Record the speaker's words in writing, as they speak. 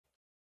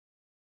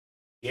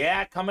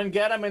Yeah, come and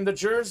get him in the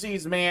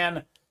jerseys,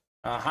 man.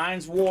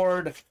 Hines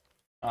Ward,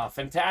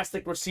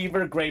 fantastic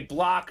receiver, great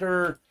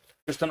blocker,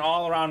 just an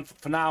all-around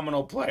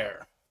phenomenal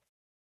player.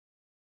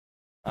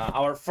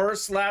 Our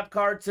first slab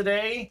card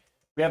today,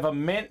 we have a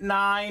Mint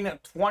 9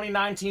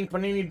 2019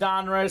 Panini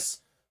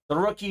Donruss. The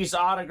rookie's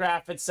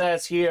autograph, it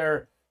says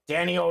here,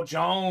 Daniel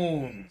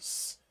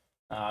Jones.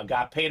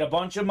 Got paid a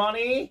bunch of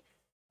money.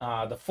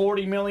 The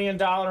 $40 million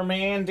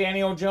man,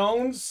 Daniel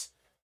Jones,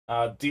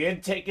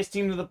 did take his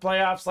team to the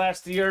playoffs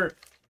last year,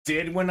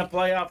 did win a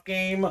playoff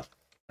game.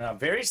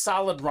 Very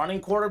solid running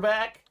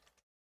quarterback.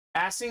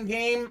 Passing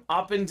game,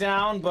 up and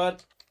down,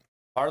 but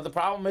part of the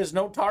problem is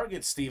no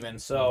targets, Steven.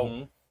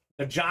 So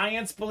the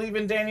Giants believe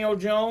in Daniel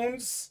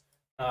Jones.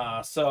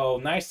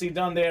 So nicely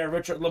done there,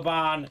 Richard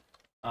Laban,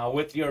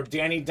 with your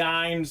Danny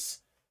Dimes,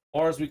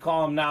 or as we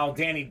call him now,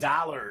 Danny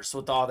Dollars,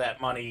 with all that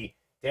money,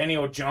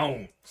 Daniel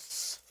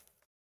Jones.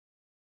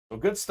 So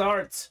good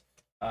start.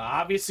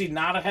 Obviously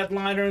not a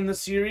headliner in the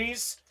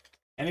series.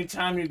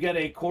 Anytime you get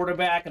a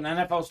quarterback, an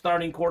NFL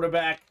starting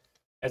quarterback,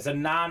 as a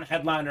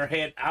non-headliner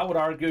hit, I would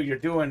argue you're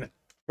doing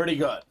pretty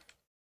good.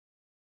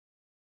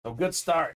 So good start.